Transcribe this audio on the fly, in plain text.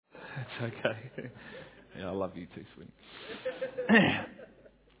Okay. Yeah, I love you too, sweetie.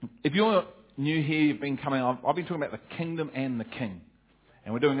 If you're new here, you've been coming, I've been talking about the kingdom and the king.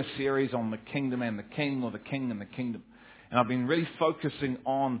 And we're doing a series on the kingdom and the king, or the king and the kingdom. And I've been really focusing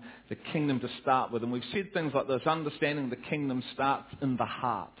on the kingdom to start with. And we've said things like this: understanding the kingdom starts in the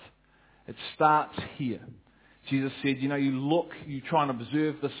heart. It starts here. Jesus said, you try and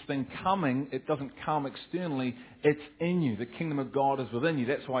observe this thing coming. It doesn't come externally. It's in you. The kingdom of God is within you.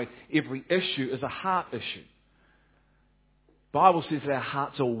 That's why every issue is a heart issue. The Bible says that our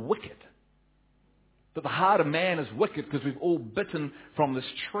hearts are wicked. That the heart of man is wicked because we've all bitten from this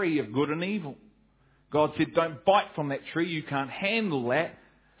tree of good and evil. God said, don't bite from that tree. You can't handle that.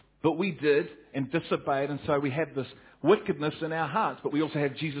 But we did and disobeyed. And so we have this wickedness in our hearts. But we also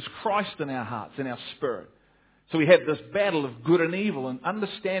have Jesus Christ in our hearts, in our spirit. So we have this battle of good and evil, and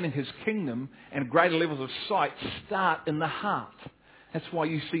understanding His kingdom and greater levels of sight start in the heart. That's why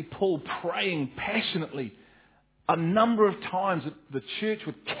you see Paul praying passionately a number of times that the church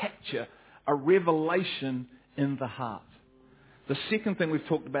would capture a revelation in the heart. The second thing we've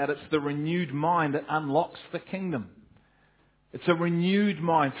talked about, it's the renewed mind that unlocks the kingdom. It's a renewed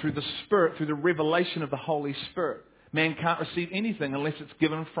mind through the Spirit, through the revelation of the Holy Spirit. Man can't receive anything unless it's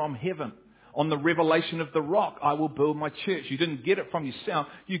given from heaven. On the revelation of the rock, I will build my church. You didn't get it from yourself.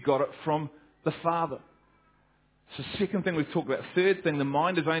 You got it from the Father. So second thing we've talked about. Third thing, the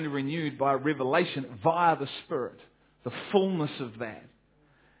mind is only renewed by a revelation via the Spirit. The fullness of that.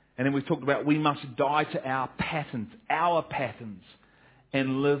 And then we've talked about we must die to our patterns,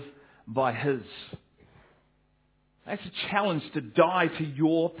 and live by His. That's a challenge, to die to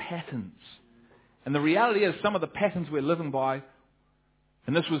your patterns. And the reality is, some of the patterns we're living by,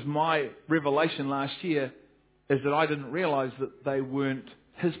 and this was my revelation last year, is that I didn't realize that they weren't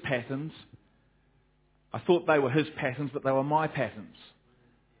His patterns. I thought they were His patterns, but they were my patterns.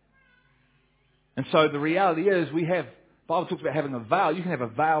 And so the reality is, the Bible talks about having a veil. You can have a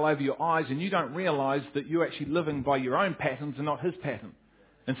veil over your eyes, and you don't realize that you're actually living by your own patterns and not His pattern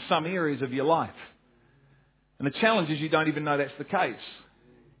in some areas of your life. And the challenge is, you don't even know that's the case.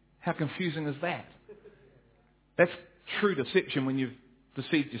 How confusing is that? That's true deception when you've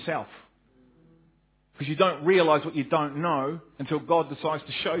deceived yourself. Because you don't realize what you don't know until God decides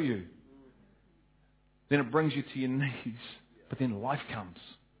to show you. Then it brings you to your knees. But then life comes.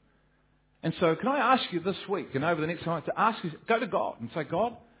 And so can I ask you this week and over the next time to ask you, go to God and say,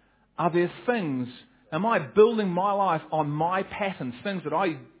 God, are there things, am I building my life on my patterns, things that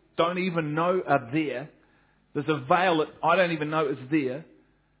I don't even know are there? There's a veil that I don't even know is there.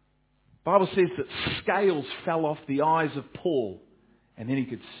 The Bible says that scales fell off the eyes of Paul, and then he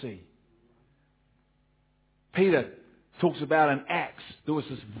could see. Peter talks about in Acts, there was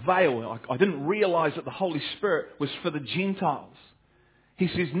this veil. I didn't realize that the Holy Spirit was for the Gentiles. He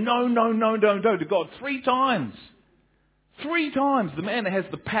says, no to God 3 times. 3 times. The man that has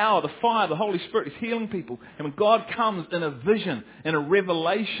the power, the fire, the Holy Spirit is healing people. And when God comes in a vision, in a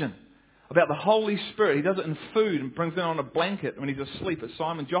revelation about the Holy Spirit, He does it in food and brings it on a blanket when he's asleep at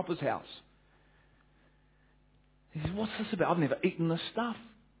Simon Joppa's house. He says, what's this about? I've never eaten this stuff.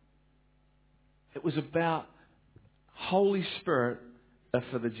 It was about Holy Spirit is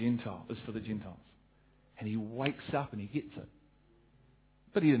for the Gentiles. And he wakes up and he gets it.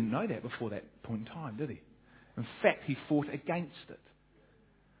 But he didn't know that before that point in time, did he? In fact, he fought against it.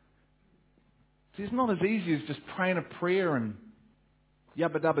 See, it's not as easy as just praying a prayer and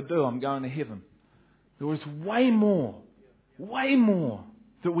yabba dabba do, I'm going to heaven. There is way more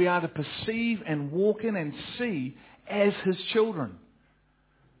that we are to perceive and walk in and see as His children.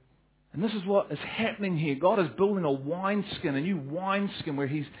 And this is what is happening here. God is building a wineskin, a new wineskin, where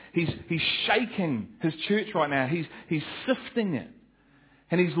He's shaking His church right now. He's sifting it.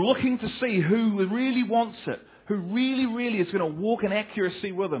 And He's looking to see who really wants it, who really is going to walk in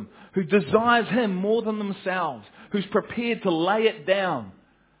accuracy with Him, who desires Him more than themselves, who's prepared to lay it down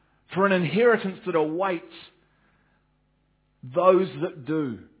for an inheritance that awaits those that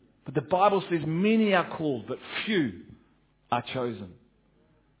do. But the Bible says many are called, but few are chosen.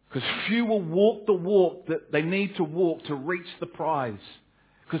 Because few will walk the walk that they need to walk to reach the prize.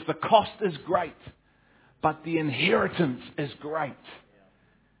 Because the cost is great, but the inheritance is great.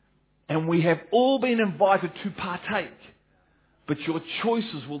 And we have all been invited to partake. But your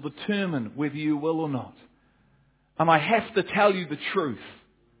choices will determine whether you will or not. And I have to tell you the truth.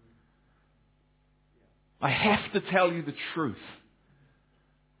 I have to tell you the truth.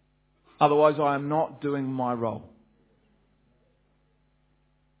 Otherwise I am not doing my role.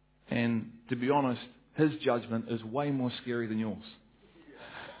 And to be honest, His judgment is way more scary than yours.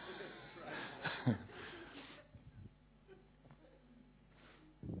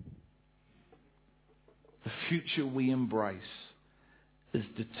 future we embrace is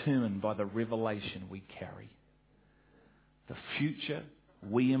determined by the revelation we carry. The future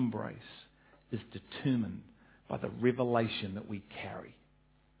we embrace is determined by the revelation that we carry.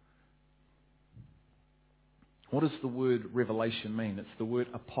 What does the word revelation mean? It's the word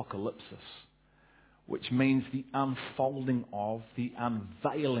apocalypsis, which means the unfolding of, the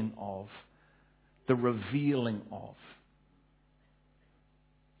unveiling of, the revealing of.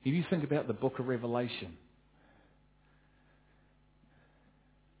 If you think about the book of Revelation,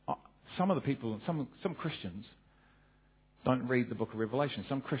 some of the people, some Christians don't read the book of Revelation.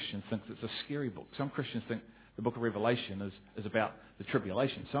 Some Christians think it's a scary book. Some Christians think the book of Revelation is about the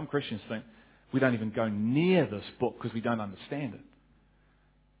tribulation. Some Christians think we don't even go near this book because we don't understand it.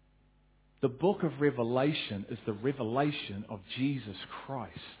 The book of Revelation is the revelation of Jesus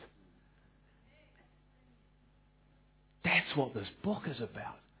Christ. That's what this book is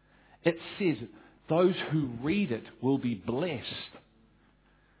about. It says those who read it will be blessed.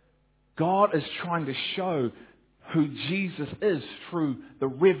 God is trying to show who Jesus is through the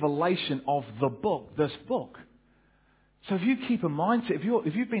revelation of the book, this book. So if you keep a mindset,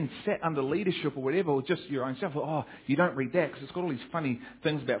 if you've been sat under leadership or whatever, or just your own self, you don't read that because it's got all these funny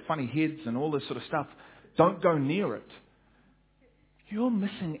things about funny heads and all this sort of stuff, don't go near it. You're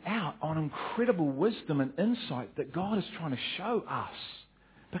missing out on incredible wisdom and insight that God is trying to show us,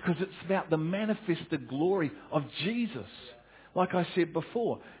 because it's about the manifested glory of Jesus. Like I said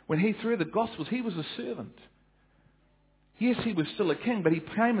before, when he threw the Gospels, he was a servant. Yes, he was still a king, but he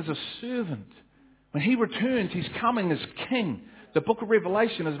came as a servant. When he returns, he's coming as king. The book of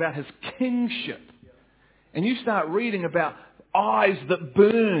Revelation is about his kingship. And you start reading about eyes that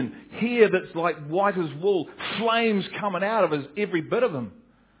burn, hair that's like white as wool, flames coming out of every bit of him.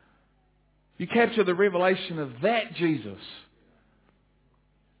 You capture the revelation of that Jesus.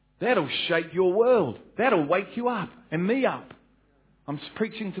 That'll shake your world. That'll wake you up and me up. I'm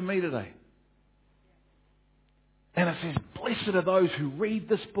preaching to me today. And it says, blessed are those who read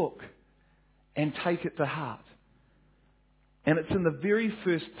this book and take it to heart. And it's in the very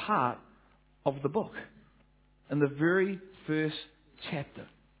first part of the book. In the very first chapter.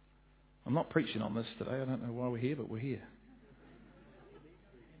 I'm not preaching on this today. I don't know why we're here, but we're here.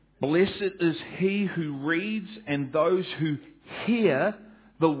 Blessed is he who reads and those who hear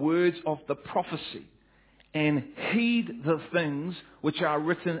the words of the prophecy and heed the things which are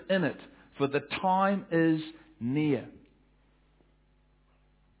written in it, for the time is near.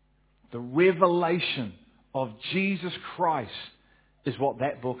 The revelation of Jesus Christ is what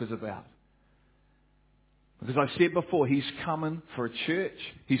that book is about. Because I said before, he's coming for a church,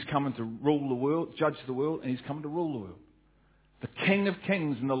 he's coming to rule the world, judge the world, and he's coming to rule the world. The King of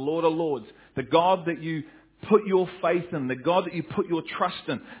Kings and the Lord of Lords, the God that you put your faith in, the God that you put your trust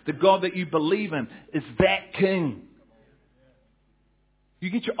in, the God that you believe in, is that King.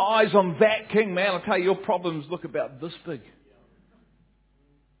 You get your eyes on that King, man, I'll tell you, your problems look about this big.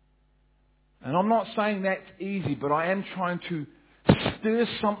 And I'm not saying that's easy, but I am trying to stir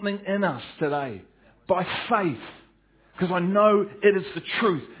something in us today by faith. Because I know it is the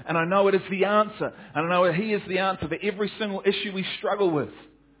truth, and I know it is the answer, and I know that he is the answer for every single issue we struggle with.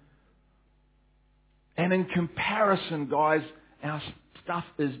 And in comparison, guys, our stuff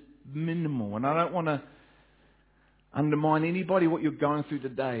is minimal. And I don't want to undermine anybody what you're going through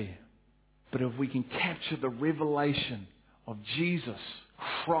today. But if we can capture the revelation of Jesus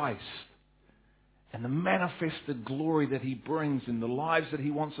Christ and the manifested glory that he brings in the lives that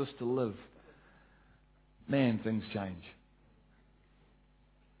he wants us to live, man, things change.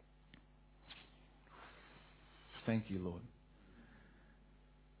 Thank you, Lord.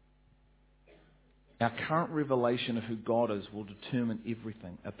 Our current revelation of who God is will determine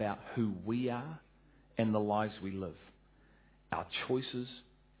everything about who we are and the lives we live. Our choices,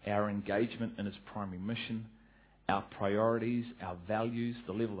 our engagement in his primary mission, our priorities, our values,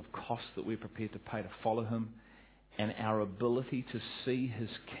 the level of cost that we're prepared to pay to follow him, and our ability to see his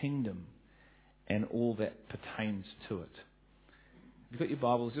kingdom and all that pertains to it. If you've got your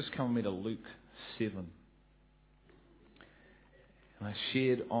Bibles, just come with me to Luke 7. And I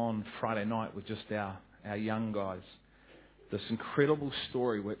shared on Friday night with just our young guys this incredible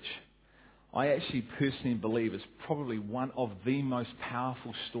story which I actually personally believe is probably one of the most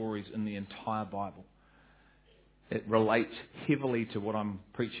powerful stories in the entire Bible. It relates heavily to what I'm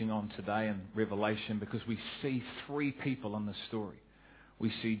preaching on today in Revelation, because we see three people in this story.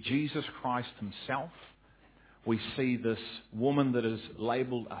 We see Jesus Christ himself. We see this woman that is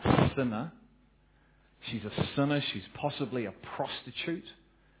labelled a sinner. She's a sinner. She's possibly a prostitute.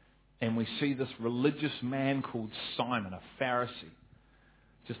 And we see this religious man called Simon, a Pharisee.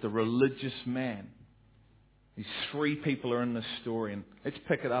 Just a religious man. These three people are in this story, and let's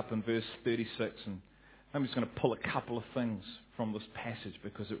pick it up in verse 36, and I'm just going to pull a couple of things from this passage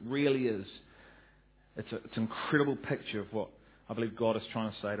because it really is, it's an incredible picture of what I believe God is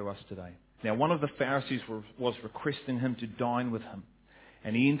trying to say to us today. Now, one of the Pharisees was requesting him to dine with him,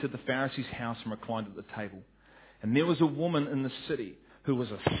 and he entered the Pharisee's house and reclined at the table. And there was a woman in the city who was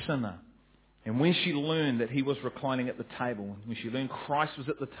a sinner. And when she learned that he was reclining at the table, when she learned Christ was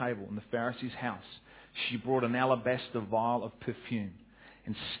at the table in the Pharisee's house, she brought an alabaster vial of perfume.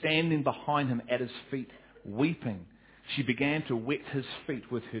 And standing behind him at his feet, weeping, she began to wet his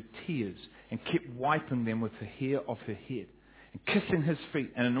feet with her tears and kept wiping them with the hair of her head and kissing his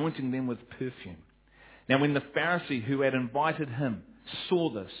feet and anointing them with perfume. Now when the Pharisee who had invited him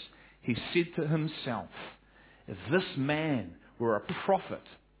saw this, he said to himself, if this man were a prophet,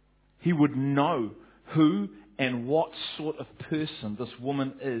 he would know who and what sort of person this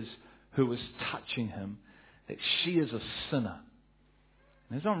woman is who is touching him, that she is a sinner.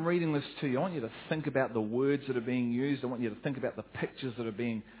 And as I'm reading this to you, I want you to think about the words that are being used. I want you to think about the pictures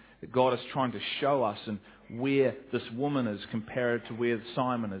that God is trying to show us, and where this woman is compared to where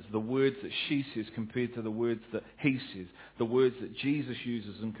Simon is. The words that she says compared to the words that he says. The words that Jesus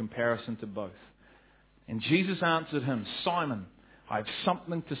uses in comparison to both. And Jesus answered him, Simon, I have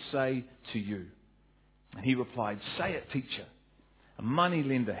something to say to you. And he replied, say it, teacher. A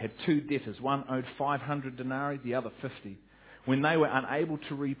moneylender had two debtors. One owed 500 denarii, the other 50. When they were unable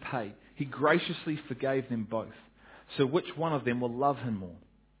to repay, he graciously forgave them both. So which one of them will love him more?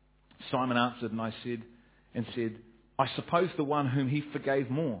 Simon answered and said, I suppose the one whom he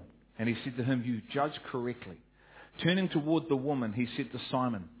forgave more. And he said to him, you judge correctly. Turning toward the woman, he said to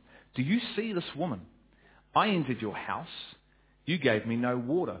Simon, do you see this woman? I entered your house. You gave me no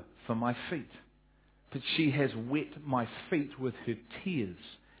water for my feet, but she has wet my feet with her tears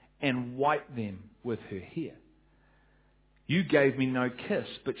and wiped them with her hair. You gave me no kiss,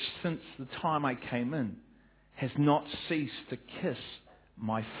 but since the time I came in, has not ceased to kiss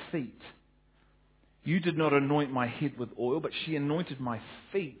my feet. You did not anoint my head with oil, but she anointed my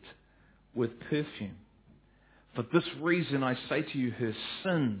feet with perfume. For this reason I say to you, her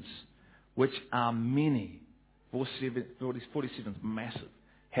sins, which are many, 47 is massive,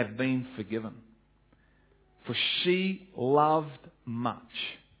 have been forgiven. For she loved much,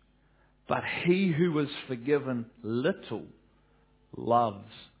 but he who was forgiven little loves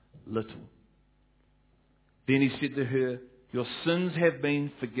little. Then he said to her, your sins have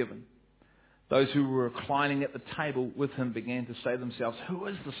been forgiven. Those who were reclining at the table with him began to say to themselves, who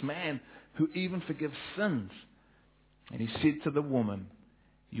is this man who even forgives sins? And he said to the woman,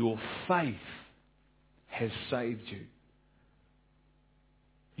 your faith has saved you.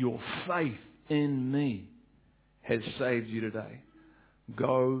 Your faith in me has saved you today.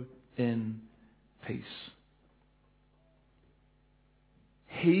 Go in peace.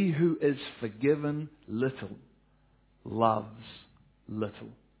 He who is forgiven little loves little.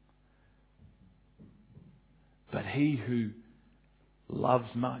 But he who loves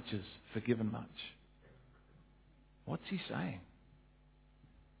much is forgiven much. What's he saying?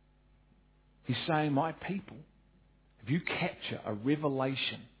 He's saying, my people, if you capture a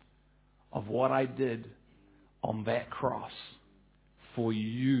revelation of what I did on that cross, for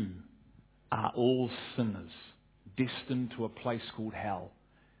you are all sinners, destined to a place called hell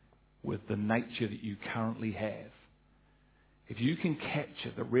with the nature that you currently have. If you can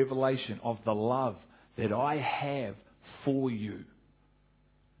capture the revelation of the love that I have for you,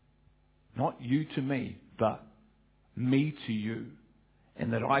 not you to me, but me to you,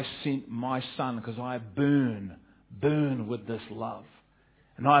 and that I sent my son because I burn with this love.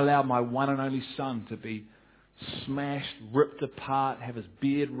 And I allowed my one and only son to be smashed, ripped apart, have his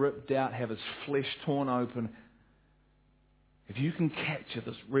beard ripped out, have his flesh torn open. If you can capture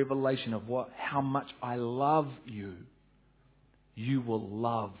this revelation of how much I love you, you will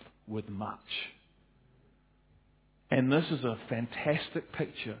love with much. And this is a fantastic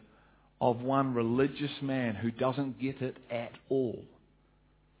picture of one religious man who doesn't get it at all,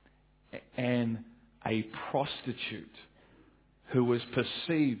 and a prostitute who was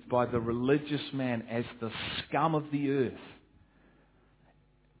perceived by the religious man as the scum of the earth.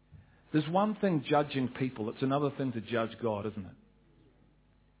 There's one thing judging people, it's another thing to judge God, isn't it?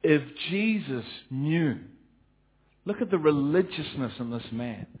 If Jesus knew, look at the religiousness in this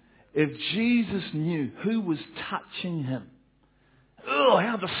man. If Jesus knew who was touching him, oh,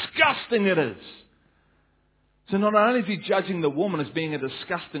 how disgusting it is. So not only is he judging the woman as being a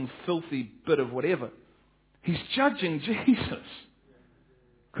disgusting, filthy bit of whatever, he's judging Jesus.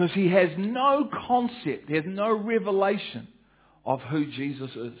 Because he has no concept, he has no revelation of who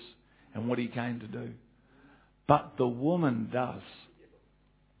Jesus is and what he came to do. But the woman does.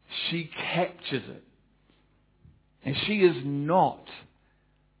 She captures it. And she is not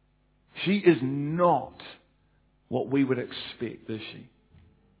what we would expect, is she?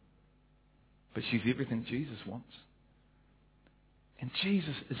 But she's everything Jesus wants. And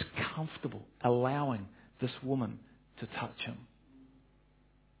Jesus is comfortable allowing this woman to touch him.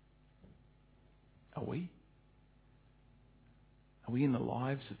 Are we? Are we in the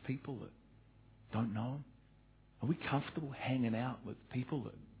lives of people that don't know him? Are we comfortable hanging out with people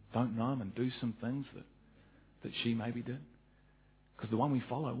that don't know him and do some things that she maybe did? Because the one we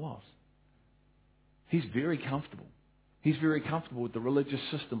follow was. He's very comfortable. He's very comfortable with the religious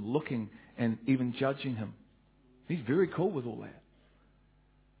system looking and even judging him. He's very cool with all that.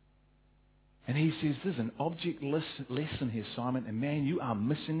 And he says, there's an object lesson here, Simon, and man, you are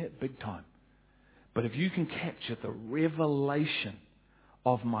missing it big time. But if you can capture the revelation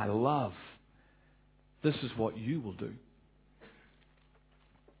of my love, this is what you will do.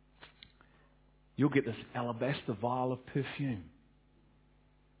 You'll get this alabaster vial of perfume.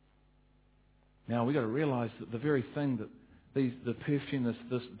 Now, we've got to realize that the very thing that the perfume,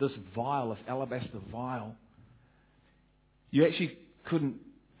 this vial, this alabaster vial, you actually couldn't,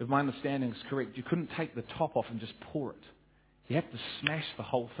 if my understanding is correct, you couldn't take the top off and just pour it. You have to smash the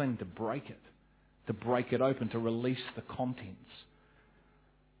whole thing to break it open, to release the contents.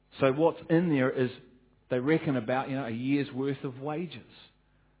 So what's in there is, they reckon about, a year's worth of wages.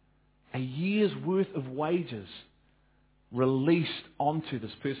 A year's worth of wages released onto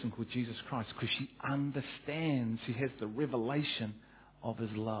this person called Jesus Christ, because she understands, she has the revelation of his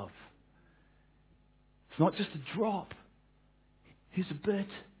love. It's not just a drop. Here's a bit.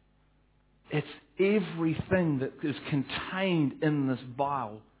 It's everything that is contained in this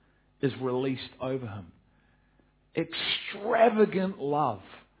vial is released over him. Extravagant love.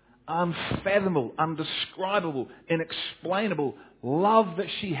 Unfathomable, undescribable, inexplainable love that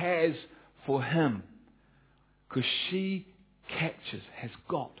she has for him. Because she has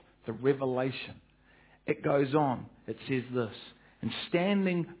got the revelation. It goes on. It says this. And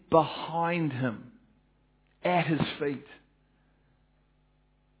standing behind him, at his feet.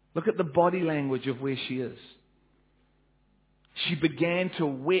 Look at the body language of where she is. She began to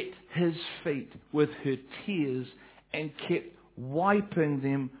wet his feet with her tears and kept wiping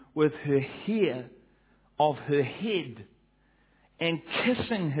them with her hair of her head and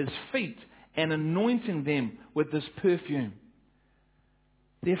kissing his feet and anointing them with this perfume.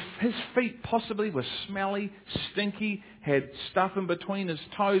 His feet possibly were smelly, stinky, had stuff in between his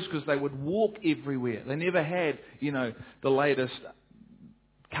toes because they would walk everywhere. They never had, the latest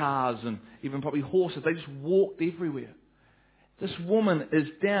cars and even probably horses. They just walked everywhere. This woman is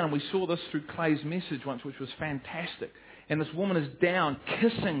down. We saw this through Clay's message once, which was fantastic. And this woman is down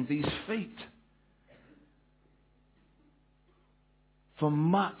kissing these feet. For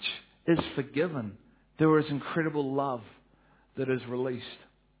much is forgiven. There is incredible love that is released.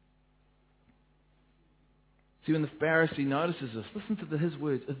 See, when the Pharisee notices this, listen to his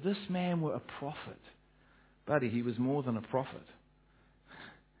words. If this man were a prophet, buddy, he was more than a prophet.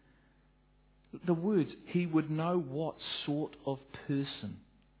 The words, he would know what sort of person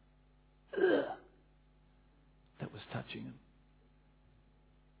that was touching him.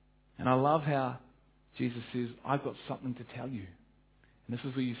 And I love how Jesus says, I've got something to tell you. And this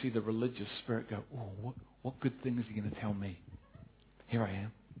is where you see the religious spirit go, oh, what good thing is he going to tell me? Here I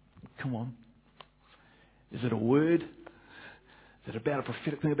am. Come on. Is it a word? Is it about a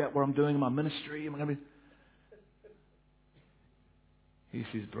prophetic thing about what I'm doing in my ministry? Am I going to be... He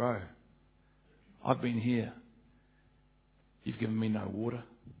says, bro, I've been here. You've given me no water.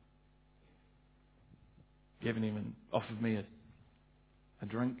 You haven't even offered me a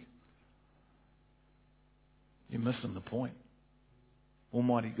drink. You're missing the point.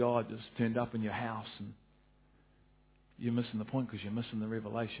 Almighty God just turned up in your house and you're missing the point because you're missing the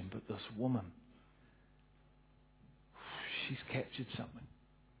revelation. But this woman, she's captured something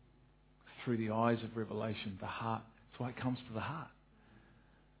through the eyes of revelation, the heart. That's why it comes to the heart.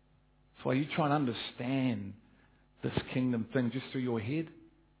 That's why you try and understand this kingdom thing just through your head.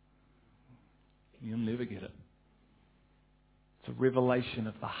 You'll never get it. It's a revelation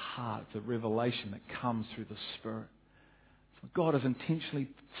of the heart. It's a revelation that comes through the Spirit. So God has intentionally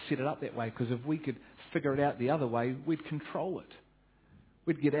set it up that way, because if we could figure it out the other way, we'd control it.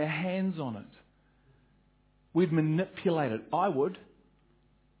 We'd get our hands on it. We'd manipulate it. I would.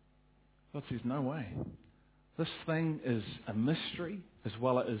 God says, no way. This thing is a mystery as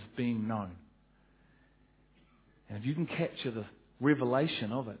well as being known. And if you can capture the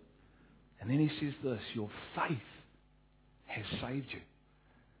revelation of it, and then he says this, your faith has saved you.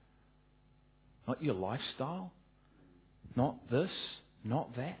 Not your lifestyle, Not this,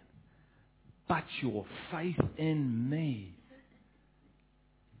 not that, but your faith in me.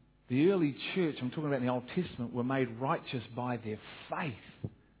 The early church, I'm talking about in the Old Testament, were made righteous by their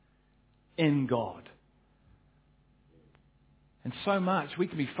faith in God. And so much we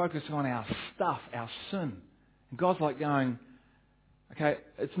can be focusing on our stuff, our sin. And God's like going, okay,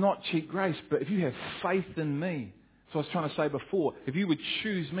 it's not cheap grace, but if you have faith in me, so I was trying to say before, if you would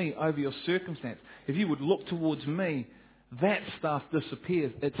choose me over your circumstance, if you would look towards me, that stuff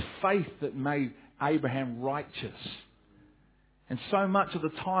disappears. It's faith that made Abraham righteous. And so much of the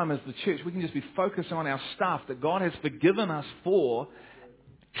time as the church, we can just be focusing on our stuff that God has forgiven us for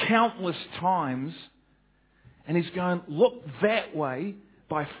countless times. And He's going, look that way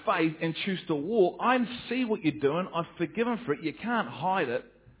by faith and choose to walk. I see what you're doing. I've forgiven for it. You can't hide it.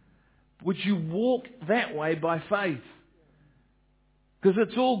 Would you walk that way by faith? Because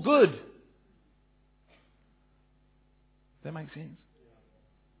it's all good. That makes sense?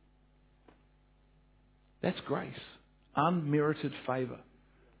 That's grace. Unmerited favour.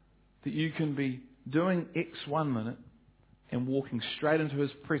 That you can be doing X 1 minute and walking straight into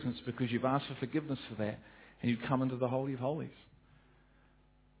His presence because you've asked for forgiveness for that, and you come into the Holy of Holies.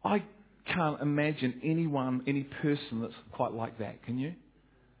 I can't imagine anyone, any person that's quite like that, can you?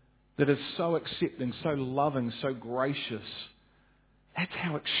 That is so accepting, so loving, so gracious. That's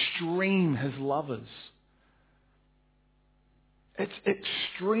how extreme His love is. It's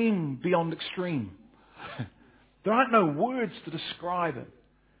extreme beyond extreme. There aren't no words to describe it.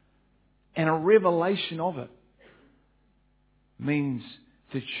 And a revelation of it means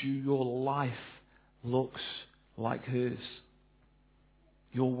that your life looks like His.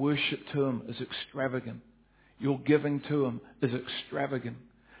 Your worship to Him is extravagant. Your giving to Him is extravagant.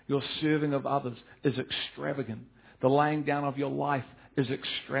 Your serving of others is extravagant. The laying down of your life is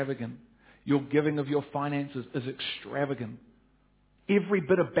extravagant. Your giving of your finances is extravagant. Every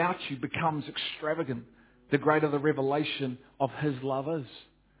bit about you becomes extravagant. The greater the revelation of His love is.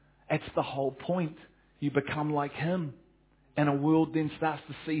 That's the whole point. You become like Him. And a world then starts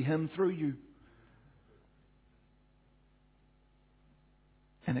to see Him through you.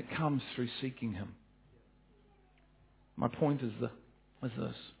 And it comes through seeking Him. My point is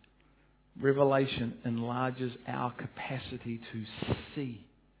this. Revelation enlarges our capacity to see.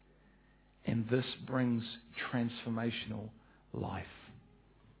 And this brings transformational life.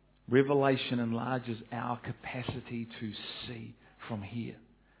 Revelation enlarges our capacity to see from here.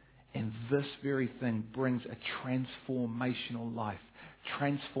 And this very thing brings a transformational life.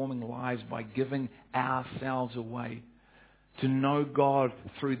 Transforming lives by giving ourselves away. To know God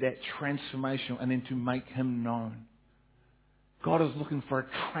through that transformational and then to make Him known. God is looking for a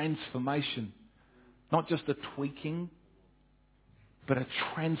transformation. Not just a tweaking, but a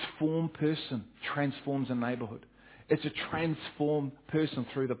transformed person transforms a neighborhood. It's a transformed person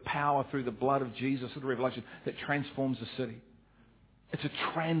through the power, through the blood of Jesus, through the revelation that transforms a city. It's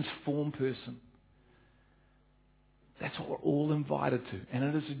a transformed person. That's what we're all invited to. And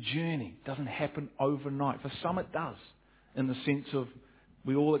it is a journey. It doesn't happen overnight. For some it does. In the sense of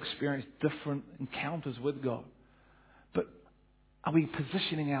we all experience different encounters with God. But are we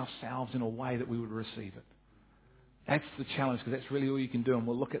positioning ourselves in a way that we would receive it? That's the challenge, because that's really all you can do. And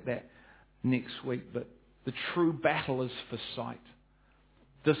we'll look at that next week. But the true battle is for sight.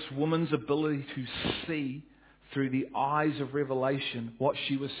 This woman's ability to see through the eyes of revelation what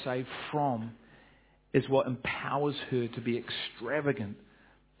she was saved from is what empowers her to be extravagant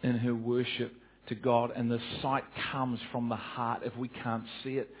in her worship to God. And the sight comes from the heart. If we can't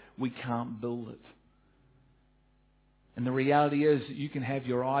see it, we can't build it. And the reality is that you can have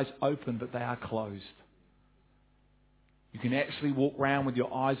your eyes open, but they are closed. You can actually walk around with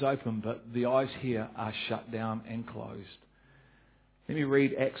your eyes open, but the eyes here are shut down and closed. Let me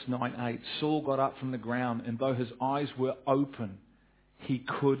read Acts 9:8. Saul got up from the ground, and though his eyes were open, he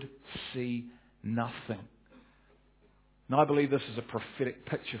could see nothing. And I believe this is a prophetic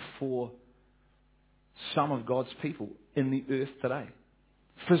picture for some of God's people in the earth today.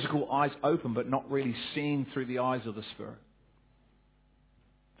 Physical eyes open, but not really seeing through the eyes of the Spirit.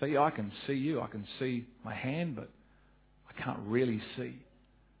 So yeah, I can see you. I can see my hand, but I can't really see.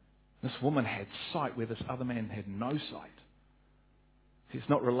 This woman had sight where this other man had no sight. See, it's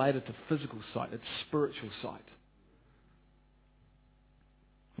not related to physical sight. It's spiritual sight.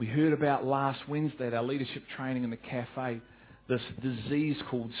 We heard about last Wednesday at our leadership training in the cafe, this disease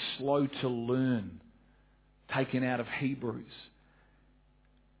called slow to learn, taken out of Hebrews.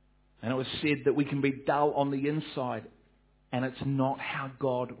 And it was said that we can be dull on the inside, and it's not how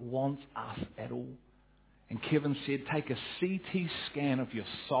God wants us at all. And Kevin said, take a CT scan of your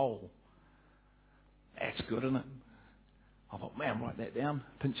soul. That's good, isn't it? I thought, man, write that down,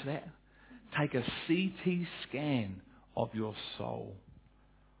 pinch that. Take a CT scan of your soul.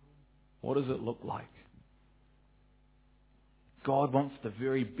 What does it look like? God wants the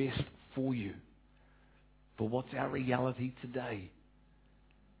very best for you. But what's our reality today?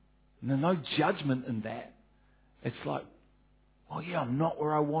 And there's no judgment in that. It's like, oh yeah, I'm not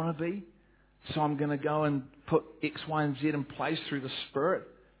where I want to be, so I'm going to go and put X, Y, and Z in place through the Spirit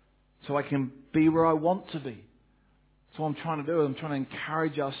so I can be where I want to be. So what I'm trying to do, I'm trying to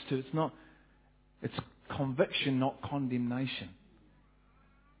encourage us to, it's conviction, not condemnation.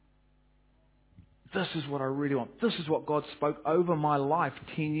 This is what I really want. This is what God spoke over my life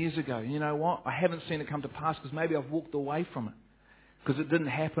 10 years ago. You know what? I haven't seen it come to pass because maybe I've walked away from it. Because it didn't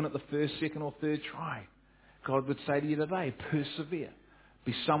happen at the first, second or third try. God would say to you today, persevere.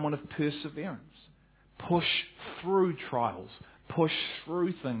 Be someone of perseverance. Push through trials. Push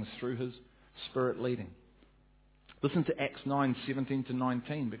through things through His Spirit leading. Listen to Acts 9:17 to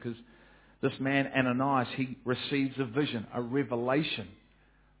 19, because this man Ananias, he receives a vision, a revelation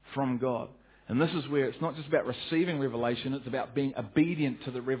from God. And this is where it's not just about receiving revelation, it's about being obedient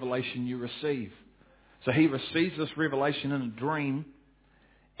to the revelation you receive. So he receives this revelation in a dream.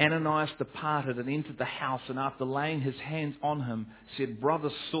 Ananias departed and entered the house, and after laying his hands on him, said, Brother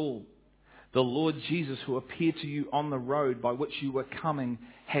Saul, the Lord Jesus, who appeared to you on the road by which you were coming,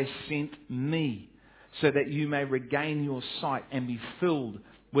 has sent me, so that you may regain your sight and be filled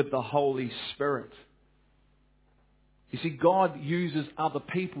with the Holy Spirit. You see, God uses other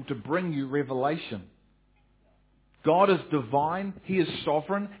people to bring you revelation. God is divine, He is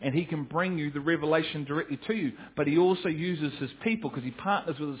sovereign, and He can bring you the revelation directly to you. But He also uses His people, because He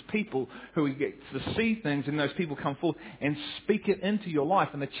partners with His people who He gets to see things, and those people come forth and speak it into your life.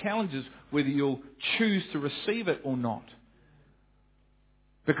 And the challenge is whether you'll choose to receive it or not.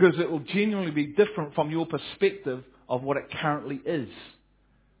 Because it will genuinely be different from your perspective of what it currently is.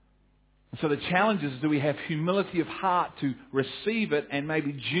 So the challenge is, do we have humility of heart to receive it and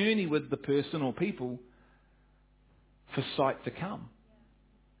maybe journey with the person or people for sight to come?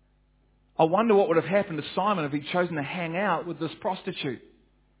 I wonder what would have happened to Simon if he'd chosen to hang out with this prostitute.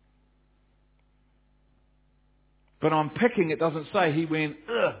 But I'm picking, it doesn't say he went,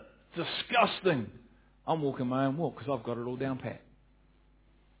 ugh, disgusting. I'm walking my own walk because I've got it all down pat.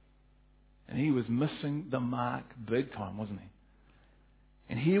 And he was missing the mark big time, wasn't he?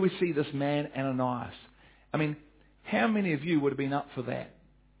 And here we see this man Ananias. I mean, how many of you would have been up for that?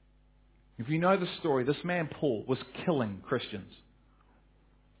 If you know the story, this man Paul was killing Christians.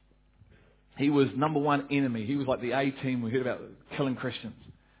 He was number one enemy. He was like the A team we heard about, killing Christians.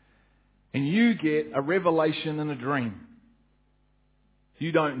 And you get a revelation in a dream.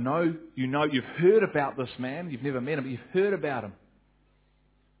 You don't know, you've heard about this man. You've never met him, but you've heard about him.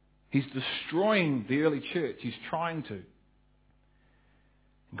 He's destroying the early church. He's trying to.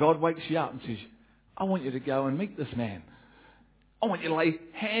 God wakes you up and says, I want you to go and meet this man. I want you to lay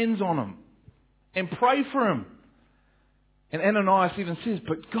hands on him and pray for him. And Ananias even says,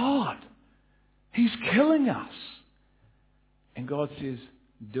 but God, he's killing us. And God says,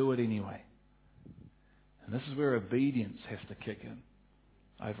 do it anyway. And this is where obedience has to kick in.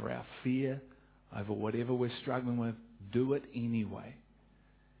 Over our fear, over whatever we're struggling with, do it anyway.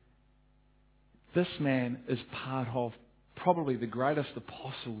 This man is part of probably the greatest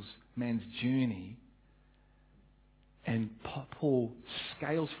apostles man's journey. And Paul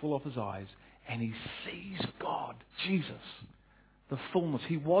scales full off his eyes and he sees God, Jesus, the fullness.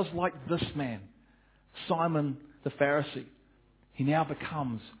 He was like this man, Simon the Pharisee. He now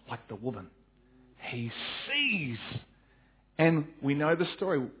becomes like the woman. He sees. And we know the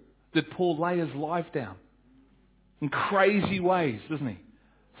story. Did Paul lay his life down? In crazy ways, doesn't he?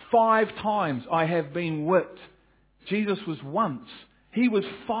 5 times I have been whipped. Jesus was once. He was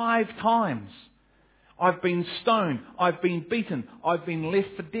 5 times. I've been stoned. I've been beaten. I've been left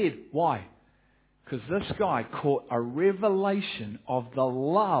for dead. Why? Because this guy caught a revelation of the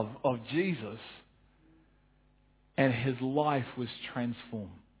love of Jesus and his life was transformed.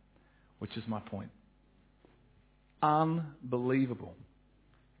 Which is my point. Unbelievable.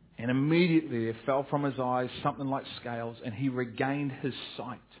 And immediately there fell from his eyes something like scales and he regained his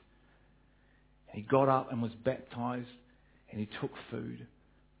sight. He got up and was baptized and he took food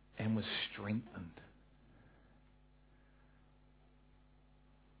and was strengthened.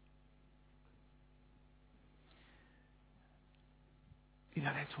 You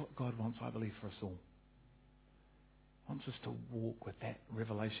know, that's what God wants, I believe, for us all. He wants us to walk with that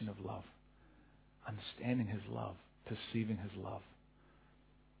revelation of love, understanding His love, perceiving His love.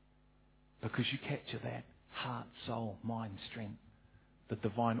 Because you capture that heart, soul, mind, strength, the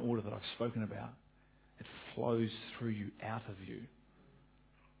divine order that I've spoken about. it flows through you, out of you.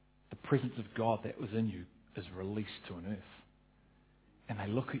 The presence of God that was in you is released to an earth. And they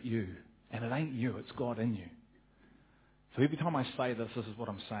look at you, and it ain't you, it's God in you. So every time I say this, this is what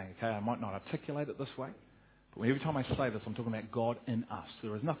I'm saying, okay? I might not articulate it this way, but every time I say this, I'm talking about God in us.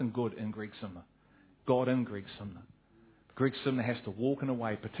 There is nothing good in Greg Simnor. God in Greg Simnor. Greg Simnor has to walk in a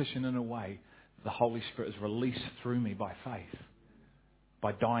way, petition in a way, the Holy Spirit is released through me by faith,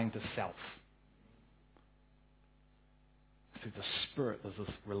 by dying to self. Through the Spirit, there's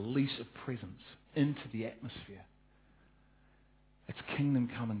this release of presence into the atmosphere. It's kingdom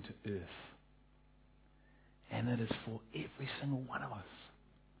coming to earth. And it is for every single one of us.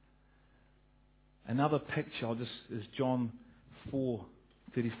 Another picture is John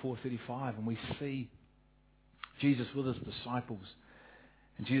 4:34-35, and we see Jesus with his disciples.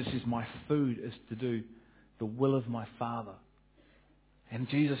 And Jesus says, my food is to do the will of my Father. And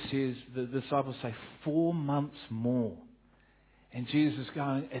Jesus says, the disciples say, 4 months more. And Jesus is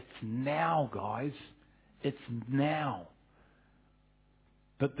going, it's now, guys. It's now.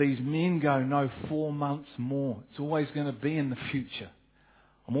 But these men go, no, 4 months more. It's always going to be in the future.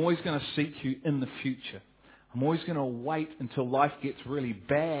 I'm always going to seek you in the future. I'm always going to wait until life gets really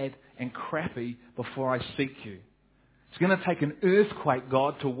bad and crappy before I seek you. It's going to take an earthquake,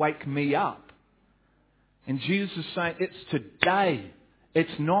 God, to wake me up. And Jesus is saying, it's today.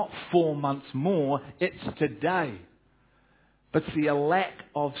 It's not 4 months more. It's today. But see, a lack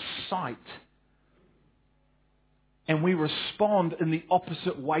of sight. And we respond in the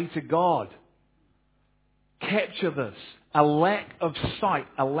opposite way to God. Capture this. A lack of sight,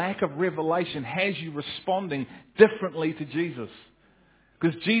 a lack of revelation has you responding differently to Jesus.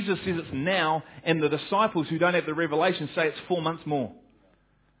 Because Jesus says it's now, and the disciples who don't have the revelation say it's 4 months more.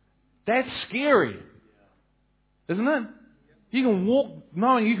 That's scary. Isn't it? You can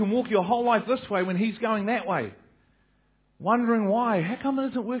walk your whole life this way when He's going that way. Wondering why. How come it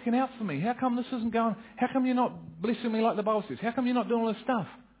isn't working out for me? How come this isn't going? How come you're not blessing me like the Bible says? How come you're not doing all this stuff?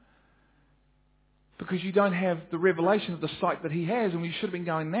 Because you don't have the revelation of the sight that He has, and you should have been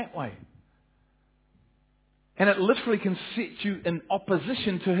going that way. And it literally can set you in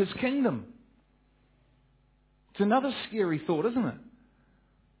opposition to His kingdom. It's another scary thought, isn't it?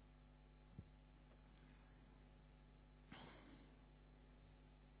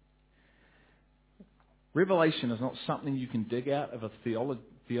 Revelation is not something you can dig out of a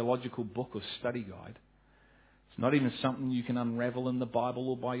theological book or study guide. It's not even something you can unravel in the Bible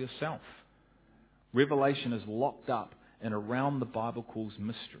or by yourself. Revelation is locked up and around the Bible calls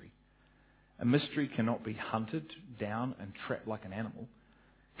mystery. A mystery cannot be hunted down and trapped like an animal.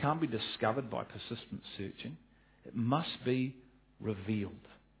 It can't be discovered by persistent searching. It must be revealed.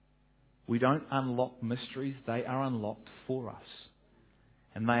 We don't unlock mysteries, they are unlocked for us.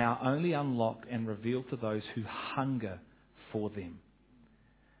 And they are only unlocked and revealed to those who hunger for them.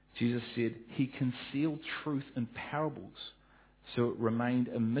 Jesus said He concealed truth in parables, so it remained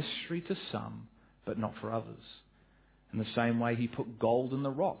a mystery to some, but not for others. In the same way, He put gold in the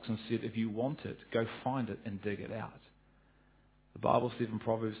rocks and said, if you want it, go find it and dig it out. The Bible says in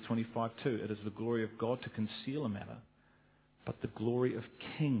Proverbs 25:2, it is the glory of God to conceal a matter, but the glory of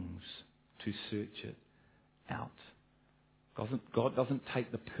kings to search it out. God doesn't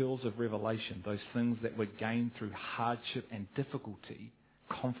take the pearls of revelation, those things that were gained through hardship and difficulty,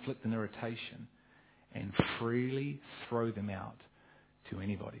 conflict and irritation, and freely throw them out to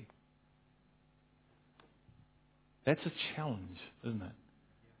anybody. That's a challenge, isn't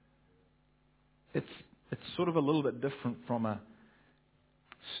it? It's sort of a little bit different from a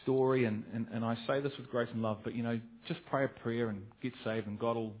story, and I say this with grace and love, but just pray a prayer and get saved and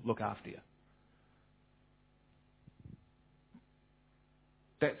God will look after you.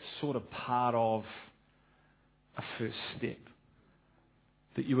 That's sort of part of a first step.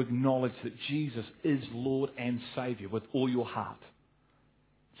 That you acknowledge that Jesus is Lord and Saviour with all your heart.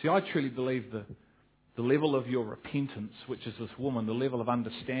 See, I truly believe the level of your repentance, which is this woman, the level of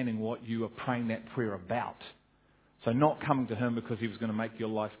understanding what you are praying that prayer about. So not coming to Him because He was going to make your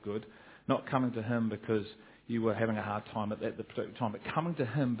life good, not coming to Him because you were having a hard time at that particular time, but coming to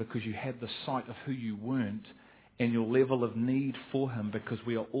Him because you had the sight of who you weren't and your level of need for Him, because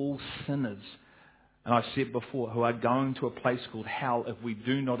we are all sinners. And I said before, who are going to a place called hell if we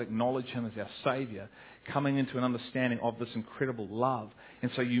do not acknowledge Him as our Saviour, coming into an understanding of this incredible love. And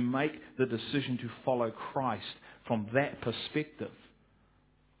so you make the decision to follow Christ from that perspective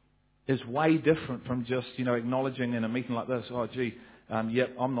is way different from just, acknowledging in a meeting like this,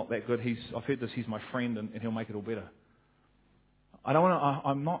 I'm not that good. I've heard this, He's my friend and He'll make it all better.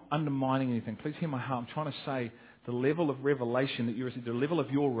 I'm not undermining anything. Please hear my heart. I'm trying to say the level of revelation that you receive, the level of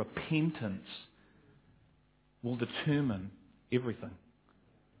your repentance will determine everything.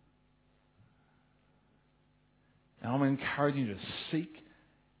 And I'm encouraging you to seek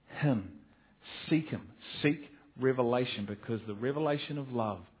Him. Seek Him. Seek revelation, because the revelation of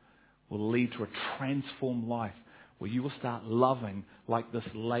love will lead to a transformed life where you will start loving like this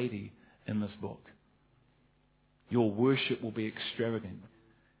lady in this book. Your worship will be extravagant.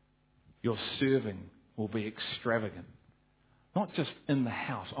 Your serving will be extravagant. Not just in the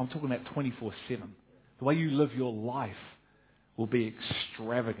house. I'm talking about 24/7. The way you live your life will be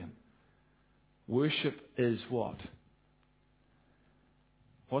extravagant. Worship is what?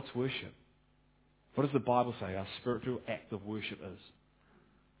 What's worship? What does the Bible say our spiritual act of worship is?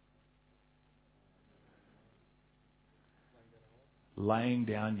 Laying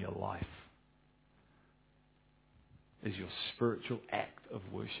down your life is your spiritual act of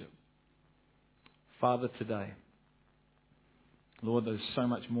worship. Father, today, Lord, there's so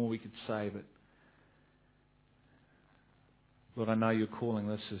much more we could say, but Lord, I know you're calling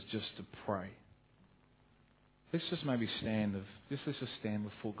this as just to pray. Let's just maybe let's just stand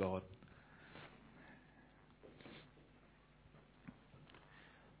before God.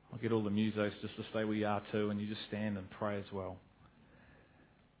 I'll get all the musos just to stay where you are too, and you just stand and pray as well.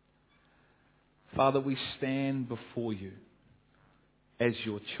 Father, we stand before you as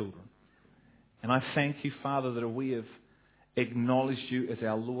your children. And I thank you, Father, that we have acknowledged you as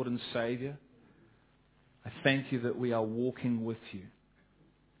our Lord and Saviour. I thank you that we are walking with you.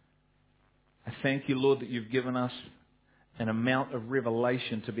 I thank you, Lord, that you've given us an amount of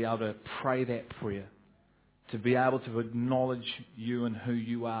revelation to be able to pray that prayer, to be able to acknowledge you and who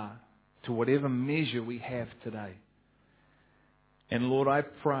you are, to whatever measure we have today. And Lord, I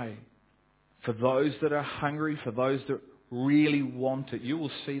pray for those that are hungry, for those that really want it, you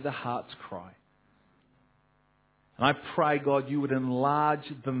will see the heart's cry. And I pray, God, you would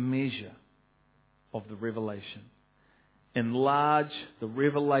enlarge the measure of the revelation. Enlarge the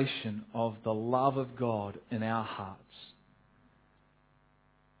revelation of the love of God in our hearts.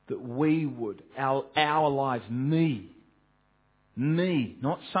 That we would, our lives, me,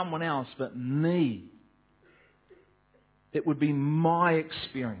 not someone else, but me. It would be my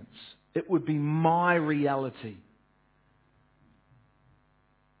experience. It would be my reality.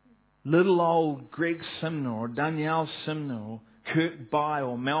 Little old Greg Simnor or Danielle Simnor or Kurt Byer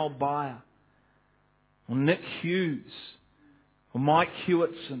or Mel Byer or Nick Hughes or Mike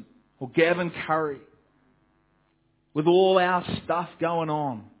Hewitson or Gavin Curry, with all our stuff going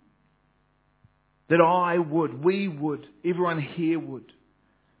on, that we would, everyone here would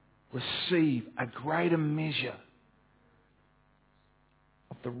receive a greater measure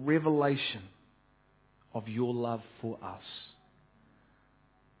of the revelation of your love for us.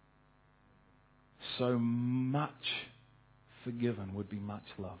 So much forgiven would be much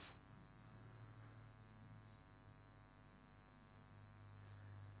love.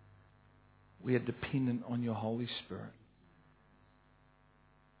 We are dependent on your Holy Spirit.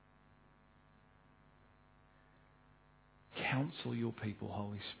 Counsel your people,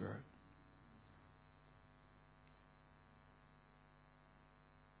 Holy Spirit.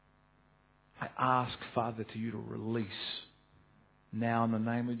 I ask, Father, to you to release now in the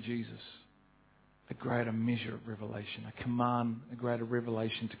name of Jesus a greater measure of revelation. I command a greater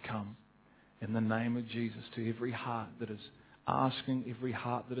revelation to come in the name of Jesus to every heart that is asking, every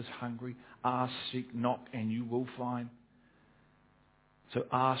heart that is hungry. Ask, seek, knock, and you will find. So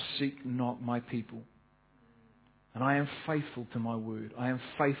ask, seek, knock, my people. And I am faithful to my word. I am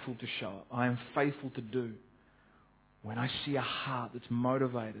faithful to show it. I am faithful to do. When I see a heart that's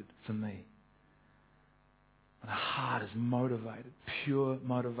motivated for me, when a heart is motivated, pure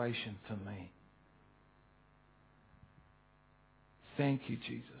motivation for me. Thank you,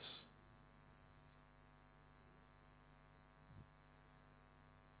 Jesus.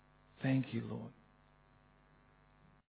 Thank you, Lord.